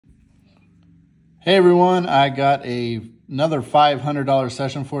Hey everyone, I got another $500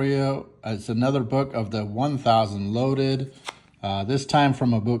 session for you. It's another book of the 1000 loaded, this time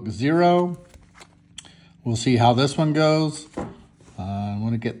from a book Zero. We'll see how this one goes. I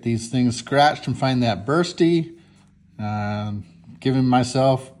want to get these things scratched and find that bursty. Giving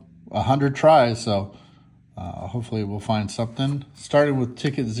myself 100 tries, so hopefully we'll find something. Starting with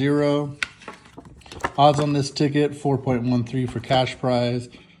ticket 0. Odds on this ticket, 4.13 for cash prize.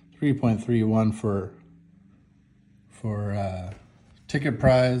 3.31 for ticket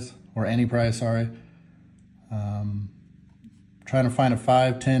prize, or any prize, sorry. Trying to find a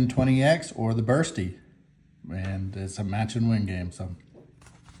 5, 10, 20x or the bursty. And it's a match and win game, so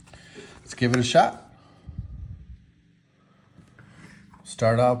let's give it a shot.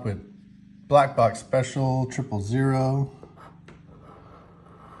 Start off with Black Box Special 000.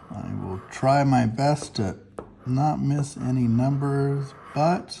 I will try my best to not miss any numbers,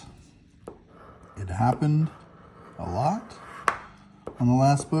 but it happened a lot on the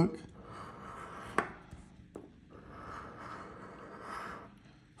last book.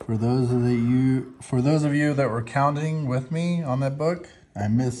 For those of you that were counting with me on that book, I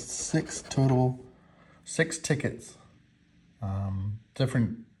missed 6 tickets.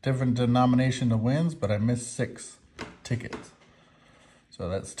 Different denomination of wins, but I missed 6 tickets. So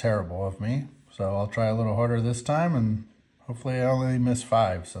that's terrible of me. So I'll try a little harder this time, and hopefully I only miss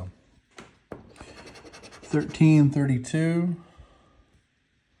 5. So 13, 32,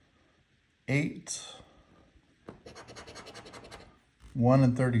 8, 1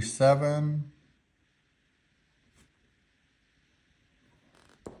 and 37,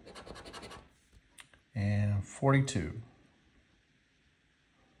 and 42.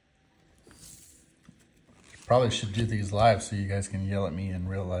 Probably should do these live so you guys can yell at me in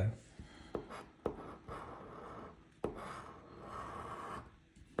real life.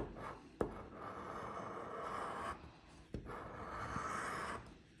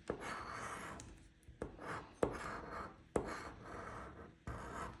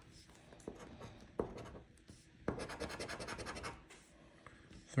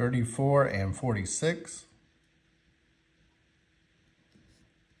 $34 and $46.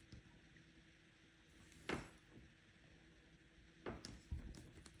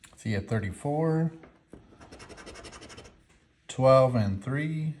 See at 34, 12 and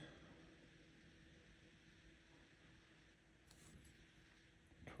 3,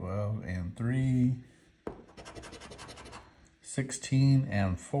 12 and 3, 16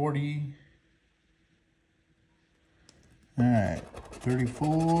 and 40. All right,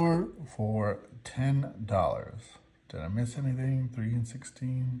 34 for $10. Did I miss anything? 3 and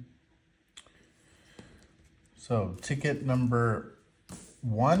 16. So ticket number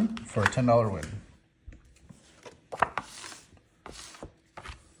 1 for a $10 win.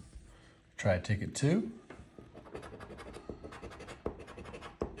 Try ticket 2.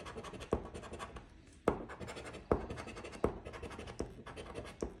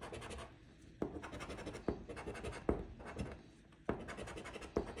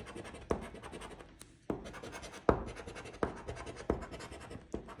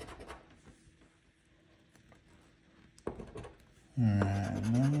 All right,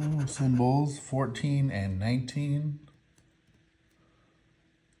 no symbols. 14 and 19.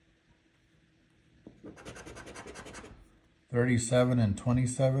 37 and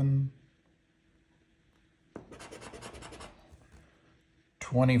 27.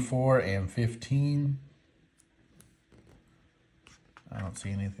 24 and 15. I don't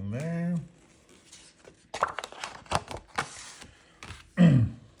see anything there.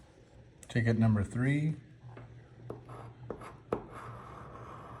 Ticket number 3.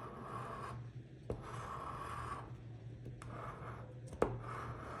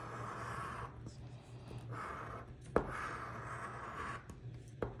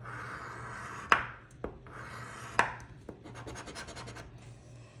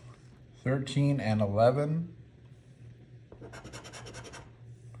 $13 and 11,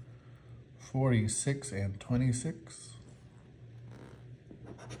 46 and 26,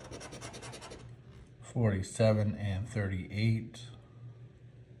 47 and 38.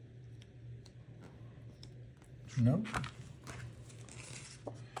 Nope.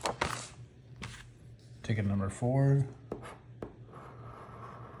 Ticket number 4.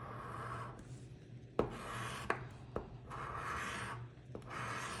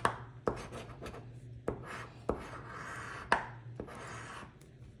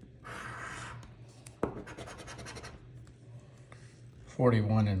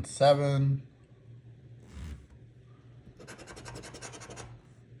 $41 and 7,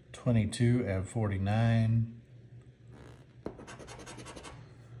 22 and 49,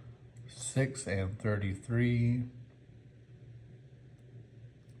 6 and 33.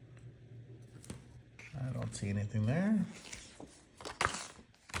 I don't see anything there.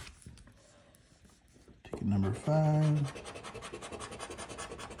 Ticket number 5.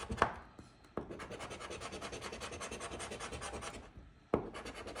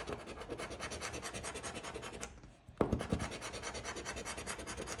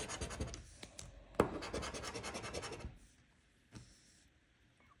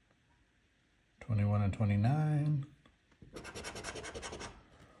 And 29,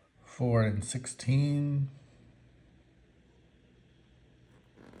 4 and 16,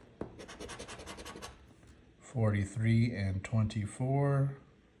 43 and 24,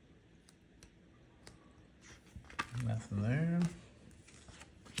 nothing there.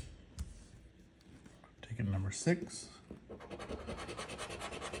 Ticket number 6.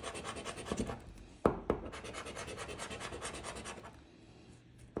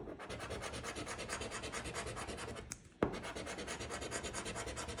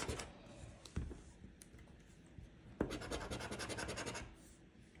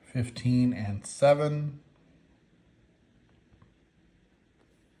 $15 and 7.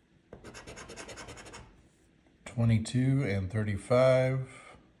 $22 and 35.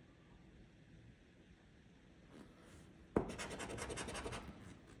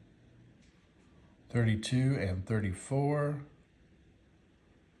 $32 and 34.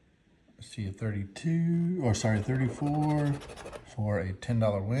 I see a 34 for a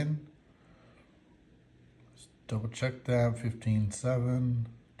 $10 win. Let's double check that. 15, 7.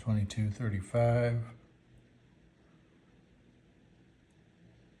 22, 35.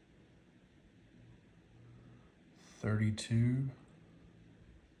 $32.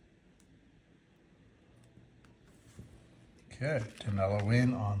 Okay, $10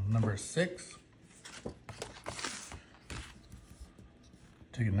 win on number 6.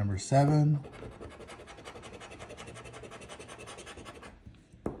 Ticket number 7.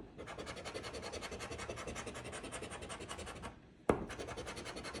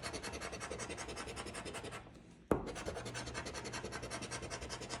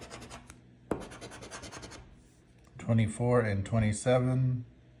 $24 and 27.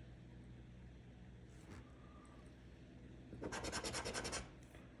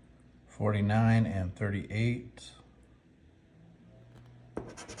 $49 and 38.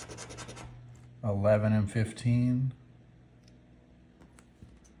 $11 and 15.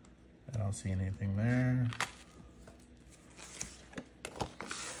 I don't see anything there.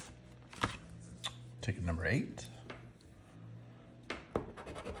 Ticket number 8.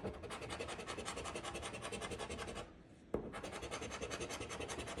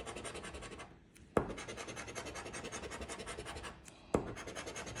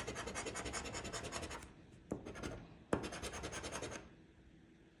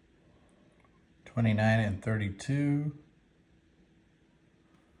 $29 and 32.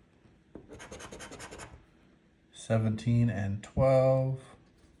 $17 and 12.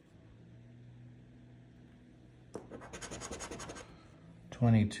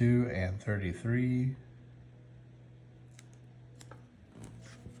 $22 and 33.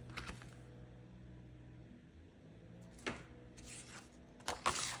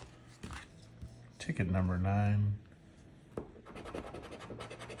 Ticket number 9.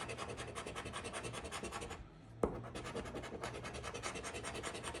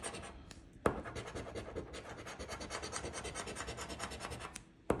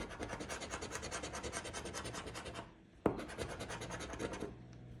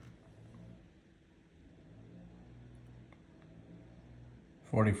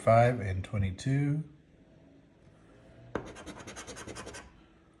 $45 and 22.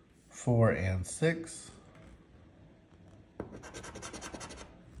 4 and 6.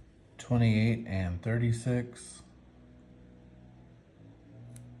 28 and 36.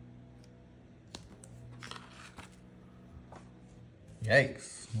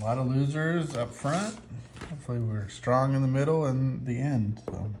 Yikes, a lot of losers up front. Hopefully we're strong in the middle and the end.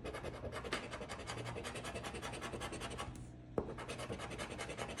 So.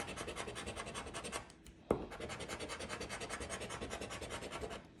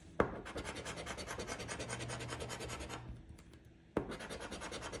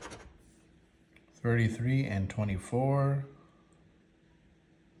 $33 and 24.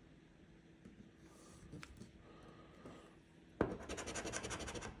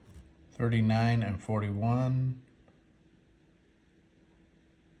 $39 and 41.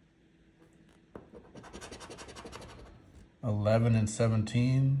 $11 and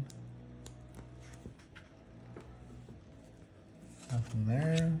 17. Nothing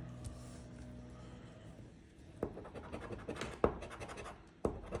there.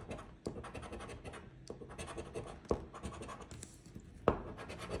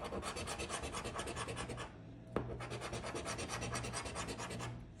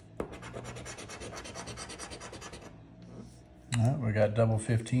 We got double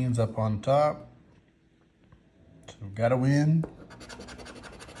 15s up on top. So we've got to win.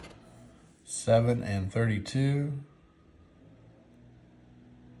 7 and 32.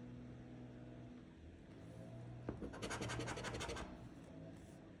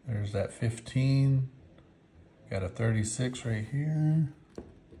 There's that 15. Got a 36 right here.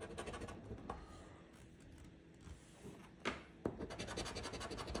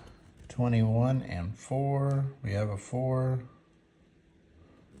 $21 and 4. We have a 4.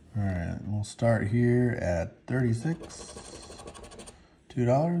 All right, we'll start here at 36.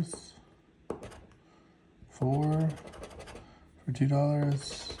 $2. 4 for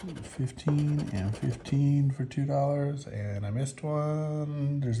 $2. 15 and 15 for $2. And I missed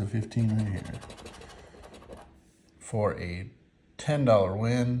one. There's a 15 right here. For a $10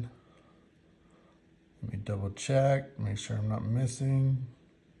 win. Let me double check, make sure I'm not missing.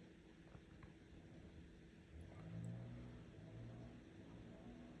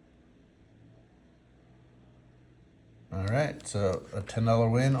 All right, so a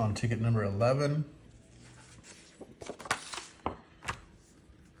 $10 win on ticket number 11.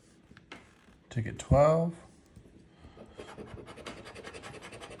 Ticket 12.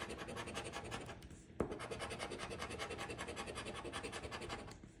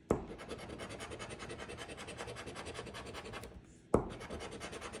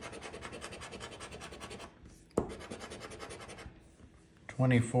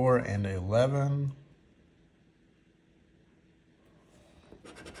 $24 and 11.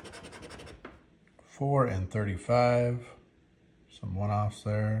 $4 and 35. Some one-offs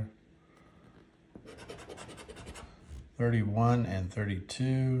there. 31 and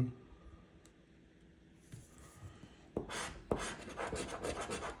 32.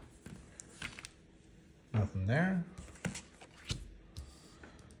 Nothing there.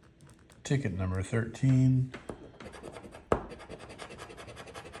 Ticket number 13.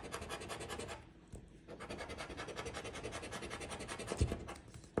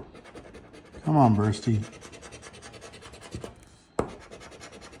 Come on, Bursty.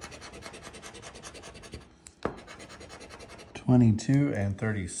 $22 and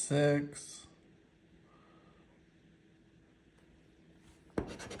 36.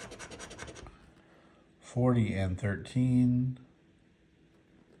 $40 and 13.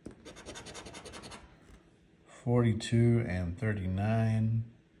 42 and 39.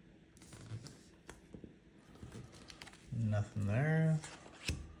 Nothing there.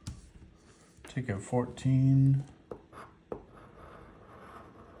 Ticket 14.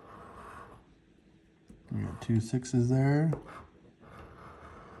 We got 2 6s there.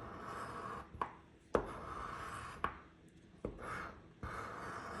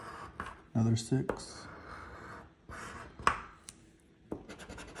 Another 6.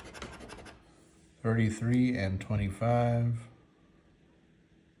 33 and 25.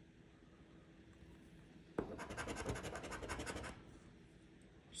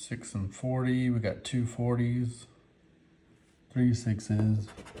 6 and 40. We got 2 40s. 3 6s.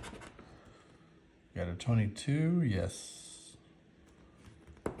 Got a 22. Yes.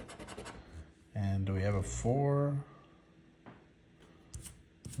 And do we have a 4?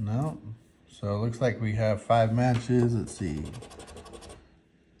 No. So it looks like we have 5 matches. Let's see.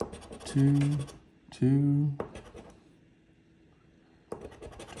 2, 2.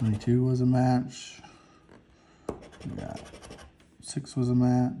 22 was a match. We got 6 was a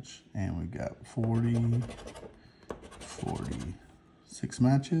match. And we got 40, 40. 6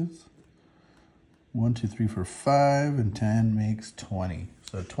 matches. 1, 2, 3, 4, 5, and 10 makes 20.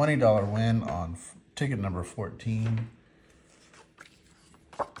 So $20 win on ticket number 14.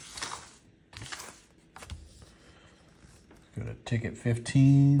 Go to ticket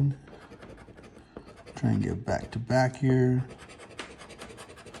 15. Try and get back to back here.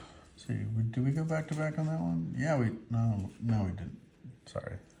 See, did we go back to back on that one? Yeah, no, we didn't.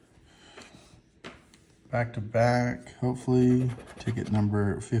 Sorry. Back to back, hopefully. Ticket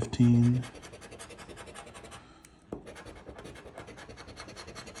number 15.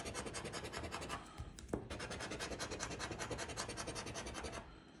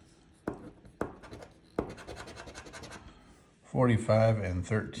 $45 and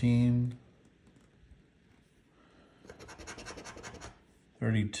 13.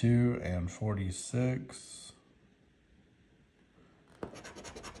 32 and 46.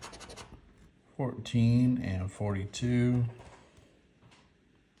 14 and 42.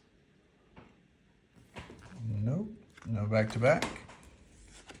 Nope, no back to back.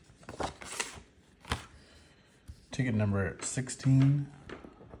 Ticket number 16.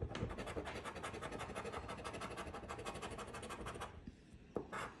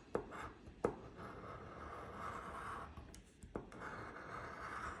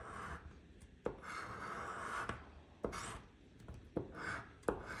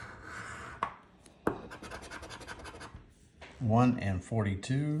 1 and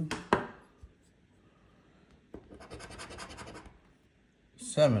 42.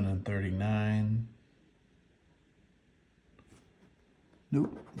 7 and 39.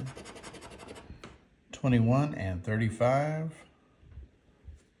 Nope. 21 and 35.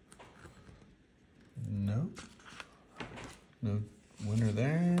 Nope. No winner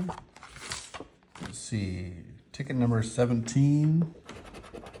there. Let's see. Ticket number 17.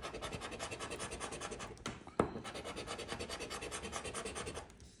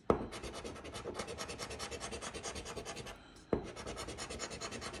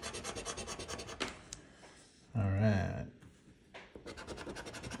 All right.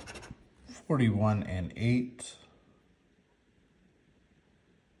 41 and 8.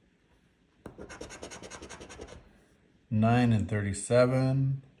 9 and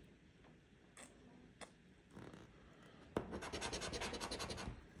 37.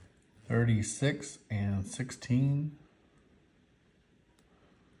 36 and 16.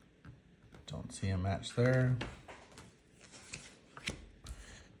 Don't see a match there.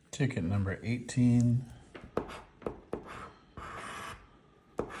 Ticket number 18.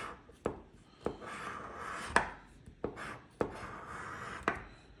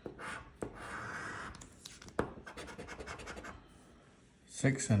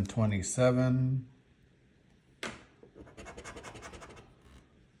 Six and 27.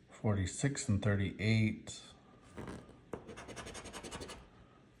 46 and 38.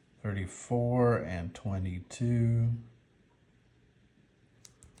 34 and 22.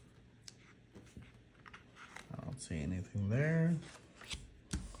 I don't see anything there.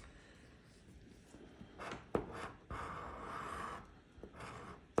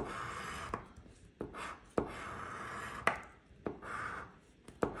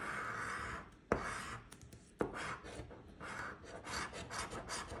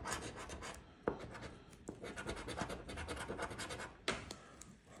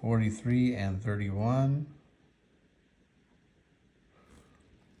 $43 and $31.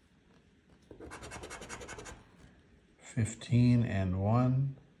 $15 and $1.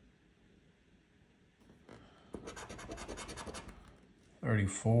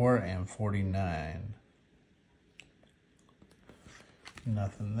 $34 and $49.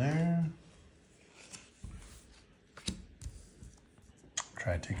 Nothing there.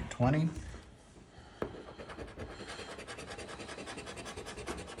 Try ticket 20.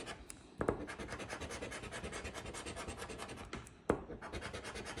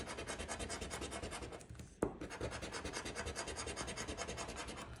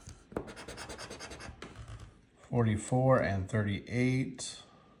 $44 and $38.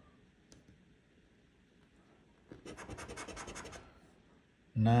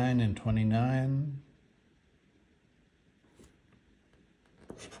 $9 and $29.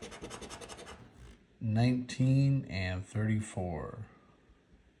 $19 and $34.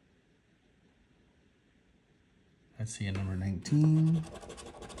 I see a number 19.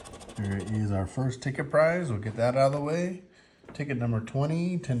 There is our first ticket prize. We'll get that out of the way. Ticket number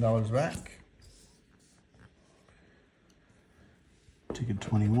 20, $10 back. Ticket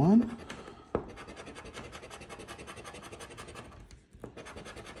 21.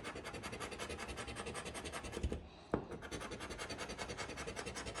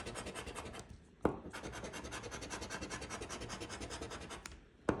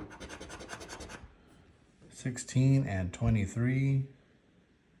 $16 and $23.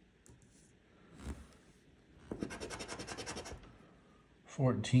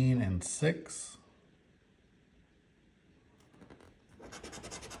 $14 and $6.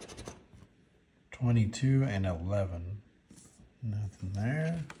 $22 and $11. Nothing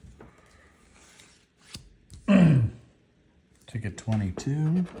there. Ticket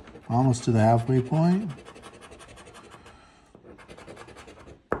 22. Almost to the halfway point.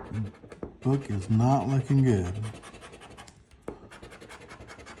 Book is not looking good.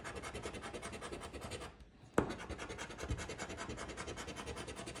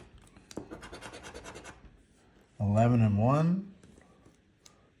 $11 and $1.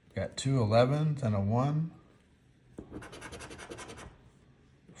 Got two 11s and a 1.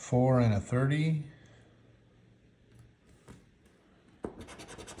 4 and a 30.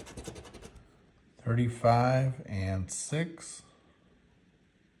 35 and 6.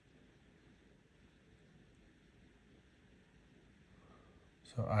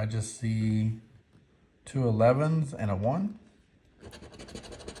 So I just see two 11s and a 1.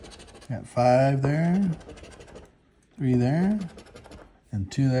 Got 5 there, 3 there,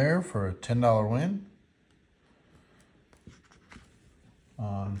 and 2 there for a $10 win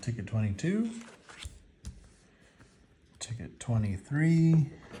on ticket 22. Ticket 23.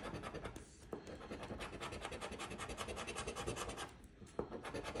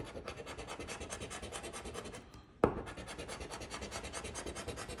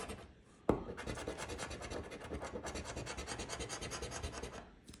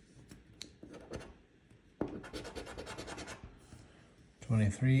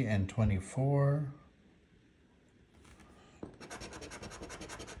 23 and 24.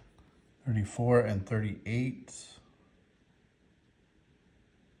 34 and 38.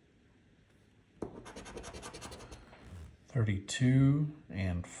 32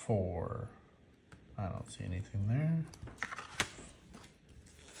 and 4. I don't see anything there.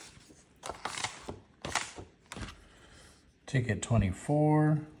 Ticket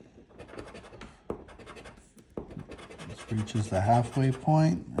 24. This reaches the halfway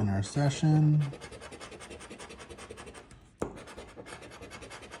point in our session.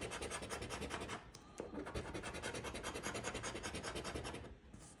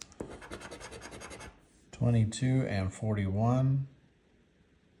 $22 and 41.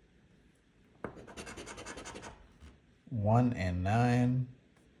 1 and 9.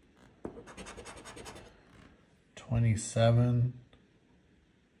 27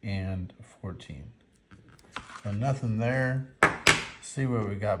 and 14. So nothing there. See what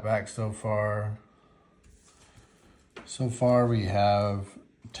we got back so far. So far we have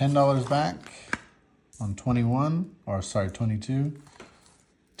 $10 back on 21, or sorry, 22.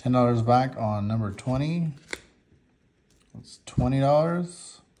 $10 back on number 20. That's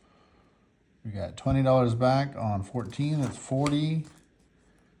 $20. We got $20 back on 14. That's 40.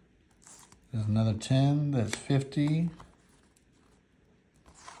 There's another 10. That's 50.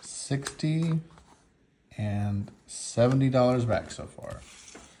 60. And $70 back so far.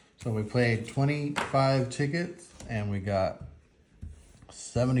 So we played 25 tickets and we got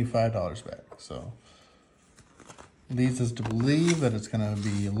 $75 back. So leads us to believe that it's going to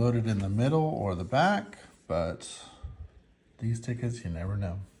be loaded in the middle or the back, but these tickets, you never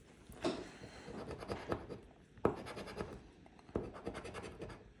know.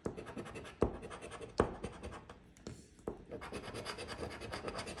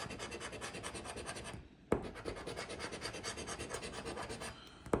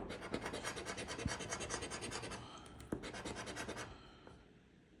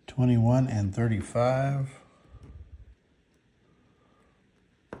 $21 and 35.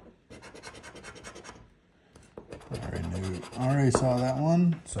 Already saw that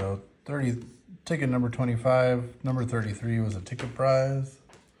one. So 30 ticket number 25, number 33 was a ticket prize.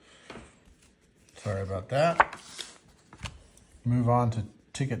 Sorry about that. Move on to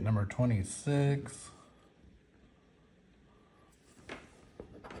ticket number 26.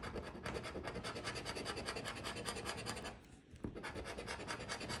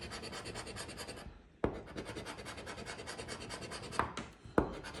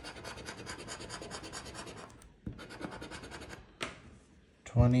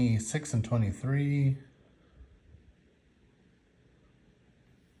 $26 and 23.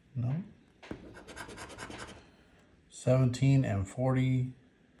 No. 17 and 40.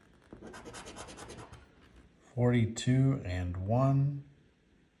 42 and 1.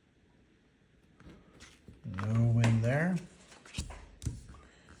 No win there.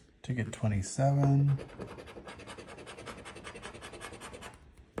 Ticket 27.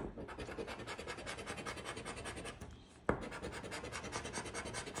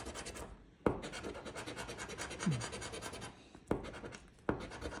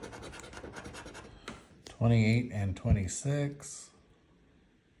 $28 and 26.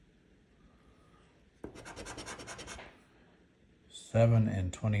 7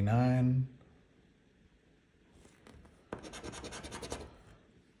 and 29.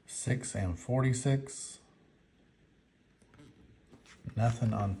 6 and 46.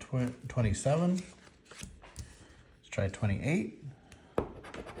 Nothing on 27. Let's try 28.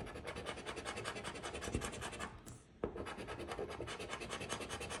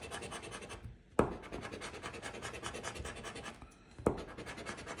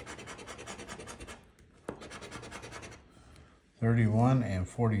 $31 and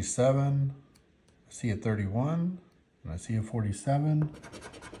 47. I see a 31, and I see a 47.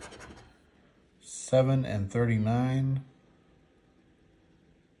 7 and 39.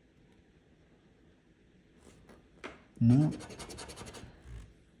 No.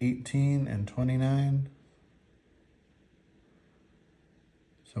 18 and 29.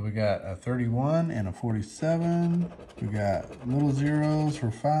 So we got a 31 and a 47. We got little zeros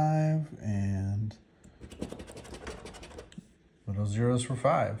for 5 and little zeros for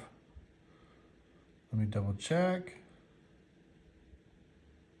 5. Let me double check.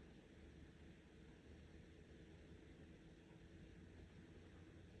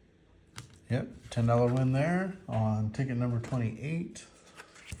 Yep, $10 win there on ticket number 28.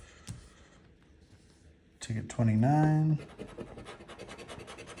 Ticket 29.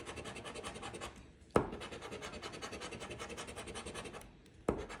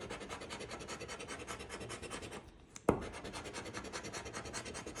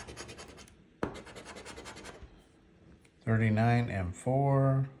 39 and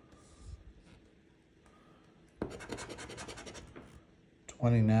 4.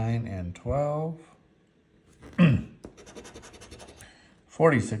 29 and 12.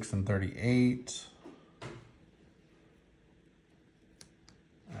 46 and 38.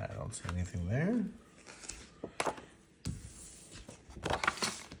 I don't see anything there.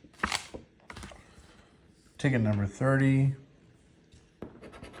 Ticket number 30.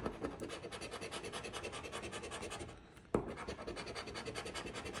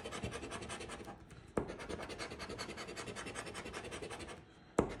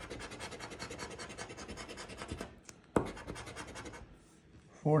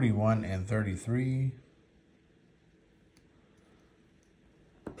 $41 and 33.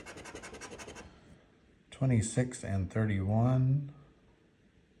 26 and 31.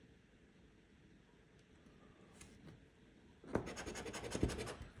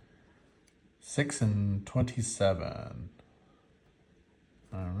 6 and 27.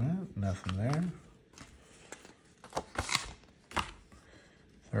 All right, nothing there.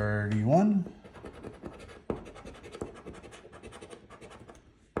 31.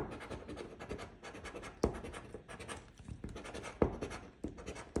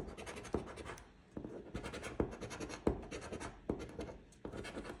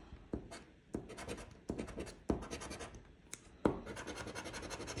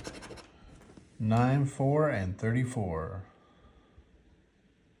 9, 4, and 34.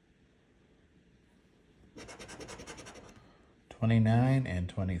 29 and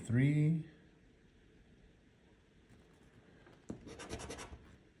 23.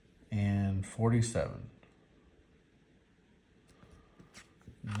 And 47.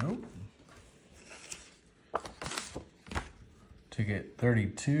 Nope. Ticket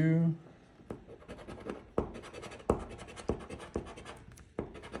 32.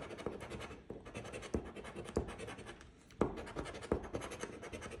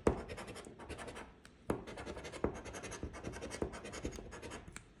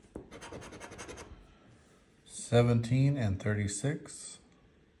 $17 and 36.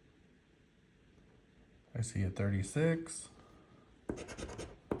 I see a 36.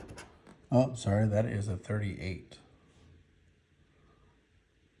 Oh, sorry, that is a 38.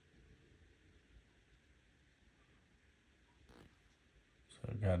 So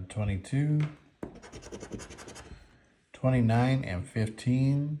I got 22, 29 and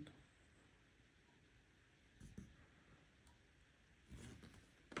 15.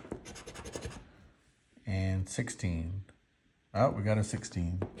 And 16. Oh, we got a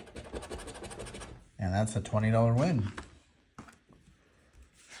 16. And that's a $20 win.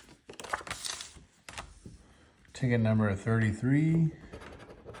 Ticket number 33.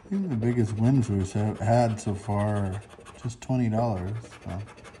 I think the biggest wins we've had so far are just $20. So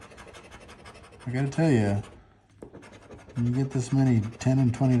I gotta tell you, when you get this many $10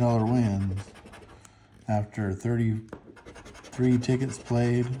 and $20 wins after 33 tickets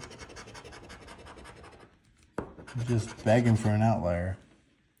played, I'm just begging for an outlier.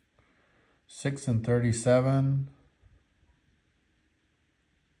 6 and 37.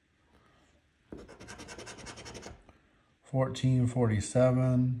 14,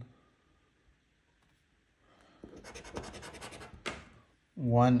 47.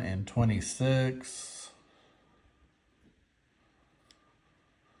 1 and 26.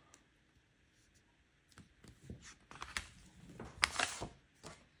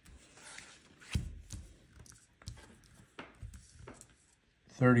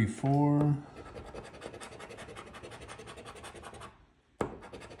 34.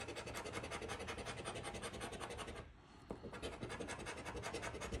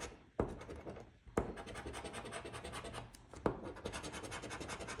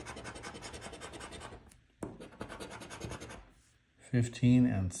 15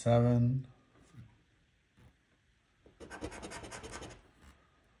 and 7.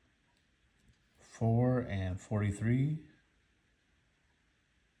 4 and 43.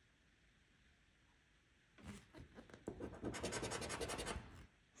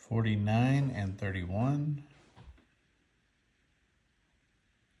 49 and 31.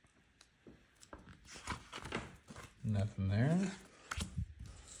 Nothing there.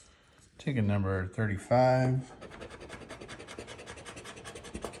 Ticket number 35.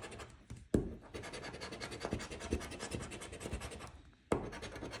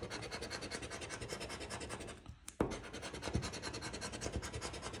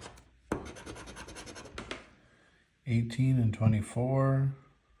 18 and 24.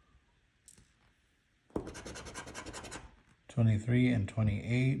 23 and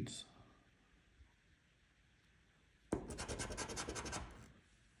 28.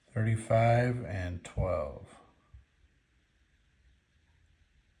 35 and 12.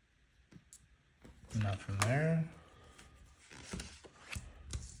 Nothing there.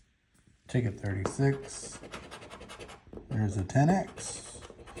 Ticket 36. There's a 10X.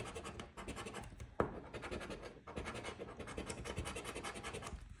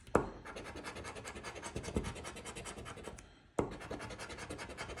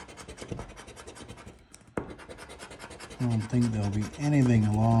 I don't think there'll be anything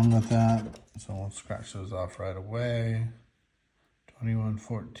along with that, so we'll scratch those off right away. 21,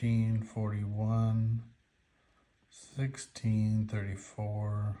 14, 41, 16,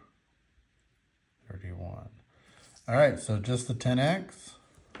 34, 31. All right, so just the 10X.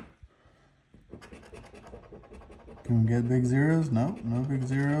 Can we get big zeros? No, no big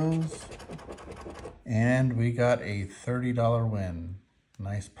zeros. And we got a $30 win.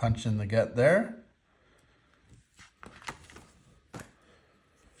 Nice punch in the gut there.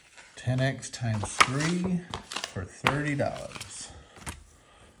 10X times 3 for $30.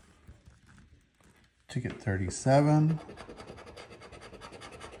 Ticket 37.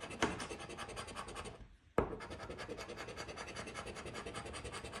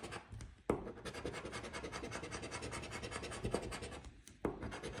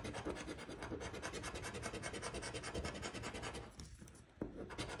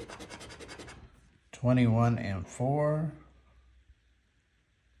 $21 and 4.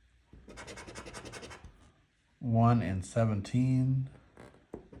 1 and 17.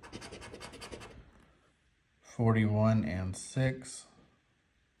 41 and 6.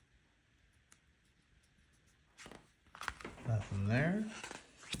 Nothing there.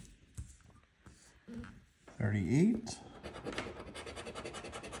 38.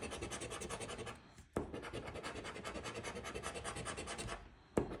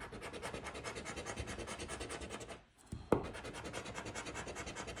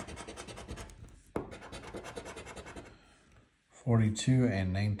 42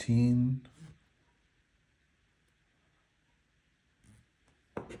 and 19.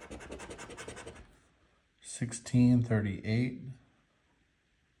 16, 38.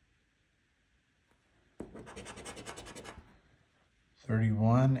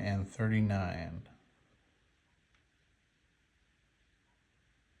 31 and 39.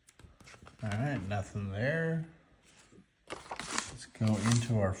 All right, nothing there. Let's go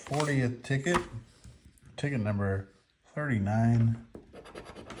into our 40th ticket. Ticket number 39.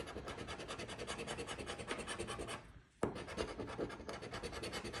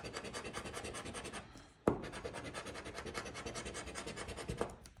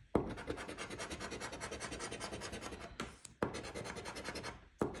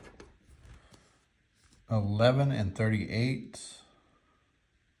 $11 and 38.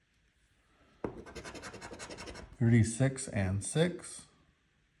 36 and 6.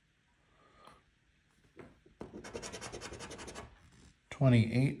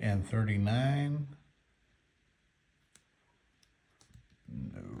 28 and 39.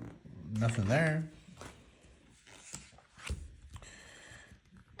 No, nothing there.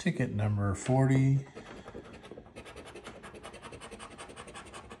 Ticket number 40.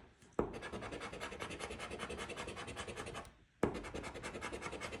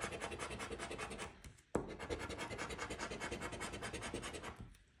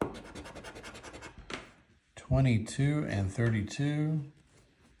 $22 and 32.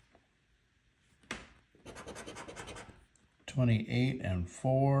 28 and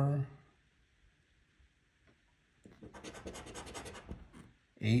 4.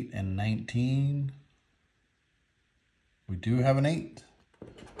 8 and 19. We do have an 8.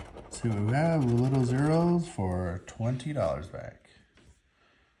 Let's see what we have. Little zeros for $20 back.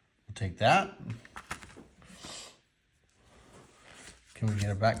 We'll take that. Can we get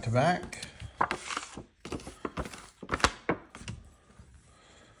a back-to-back?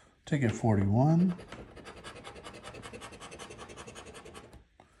 Ticket 41.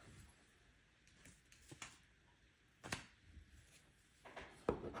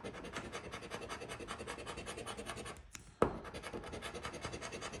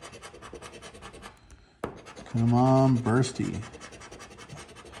 Come on, Bursty.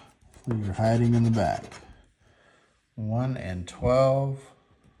 Hopefully you're hiding in the back. 1 and 12.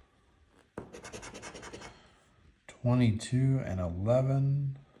 22 and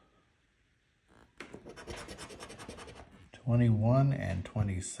 11. 21 and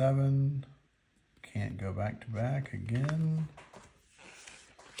 27. Can't go back to back again.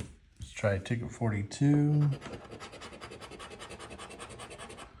 Let's try ticket 42.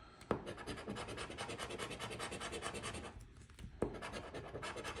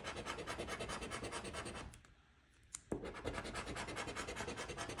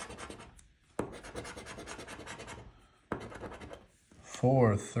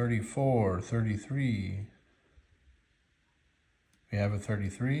 34, 34, 33. We have a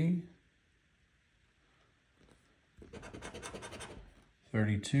 33.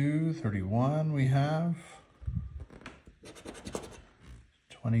 32, 31 we have.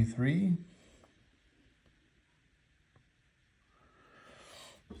 23.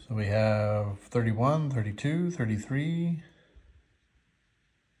 So we have 31, 32, 33.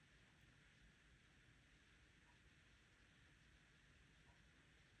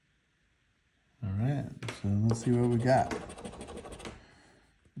 All right, so let's see what we got.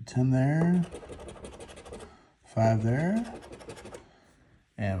 10 there, 5 there,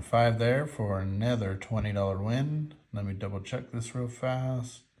 and 5 there for another $20 win. Let me double check this real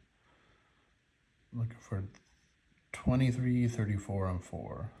fast. Looking for 23, 34, and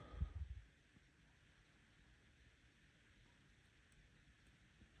 4.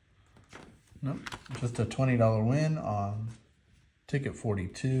 Nope, just a $20 win on ticket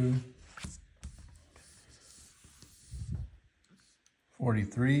 42.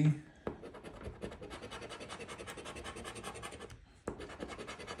 43.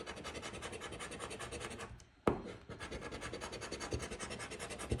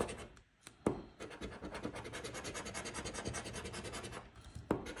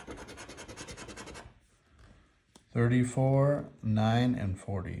 34, 9, and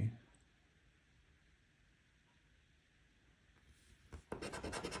 40.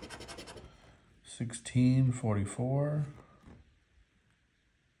 16, 44.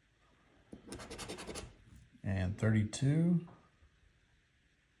 And 32.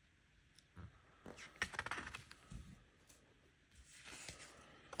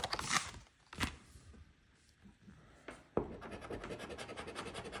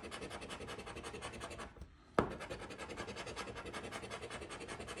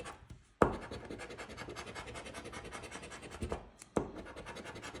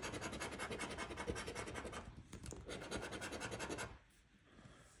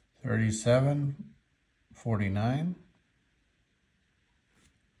 37, 49.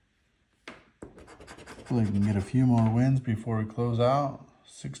 Hopefully we can get a few more wins before we close out.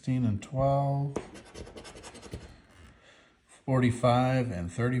 16 and 12. 45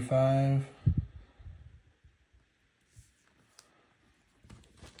 and 35.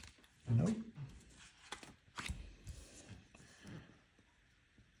 Nope.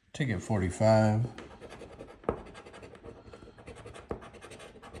 Ticket 45.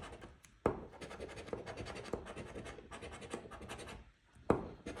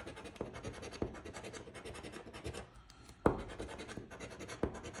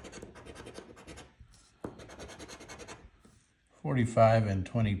 45 and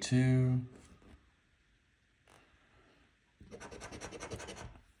 22.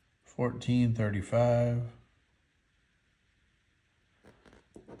 14, 35.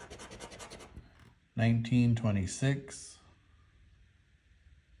 19, 26.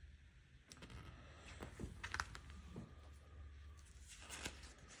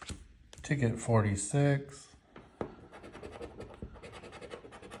 46.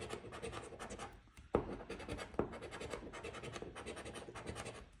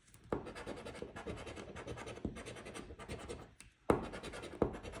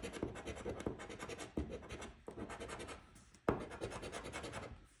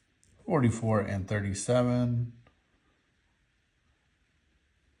 44 and 37.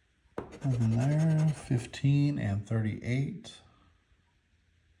 Nothing there. 15 and 38.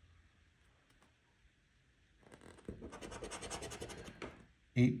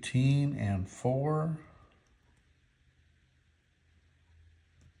 18 and 4.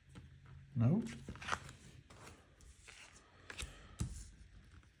 Nope.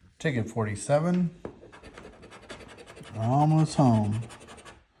 Ticket 47. Almost home.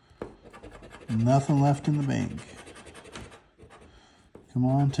 Nothing left in the bank. Come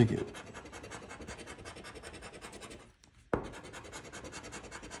on, ticket.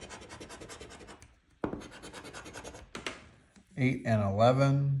 Eight and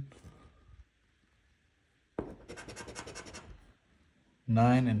 11.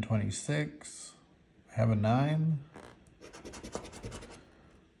 9 and 26. I have a 9.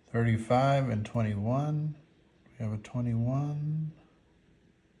 35 and 21. We have a 21.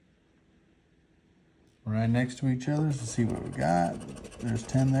 Right next to each other to see what we got. There's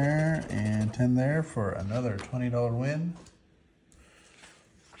 10 there and 10 there for another $20 win.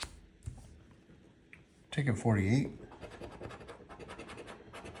 Ticket 48.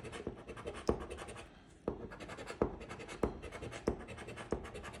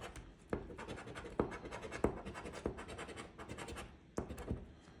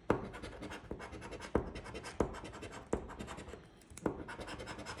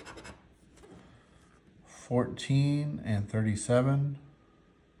 14 and 37.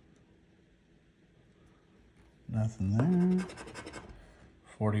 Nothing there.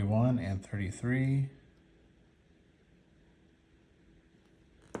 41 and 33.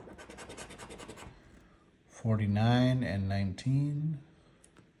 49 and 19.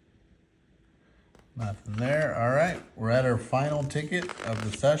 Nothing there. All right, we're at our final ticket of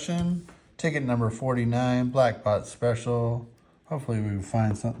the session. Ticket number 49, Blackbot Special. Hopefully we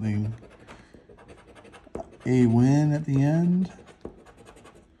find something, a win at the end.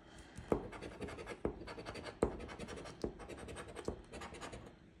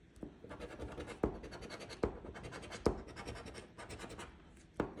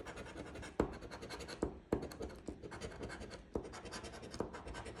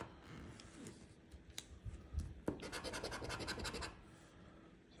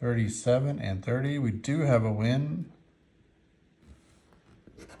 $37 and $30. We do have a win.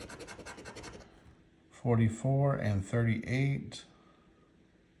 44 and 38.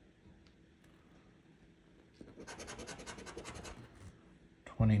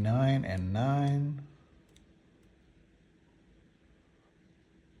 29 and 9.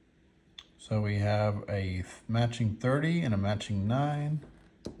 So we have a matching 30 and a matching 9.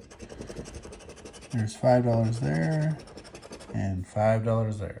 There's $5 there and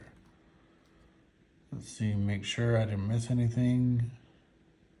 $5 there. Let's see, make sure I didn't miss anything.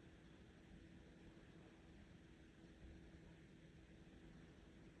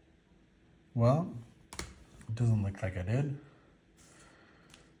 Well, it doesn't look like I did.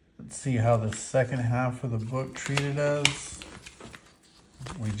 Let's see how the second half of the book treated us.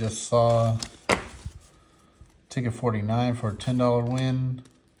 We just saw ticket 49 for a $10 win,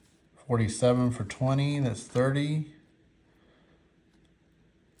 47 for 20, that's 30.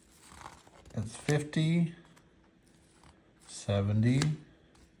 That's 50, 70,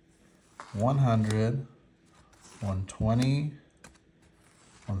 100, 120,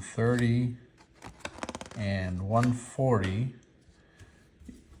 130, and 140.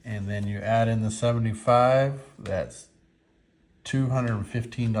 And then you add in the 75, that's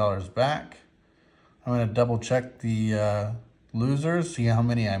 $215 back. I'm going to double check the losers, see how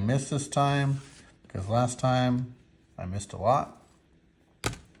many I missed this time, because last time I missed a lot.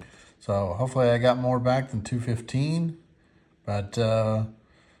 So hopefully I got more back than 215, but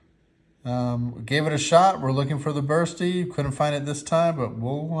gave it a shot. We're looking for the bursty. Couldn't find it this time, but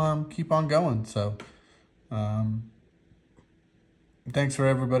we'll keep on going. So thanks for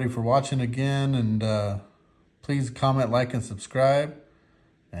everybody for watching again, and please comment, like, and subscribe,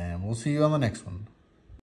 and we'll see you on the next one.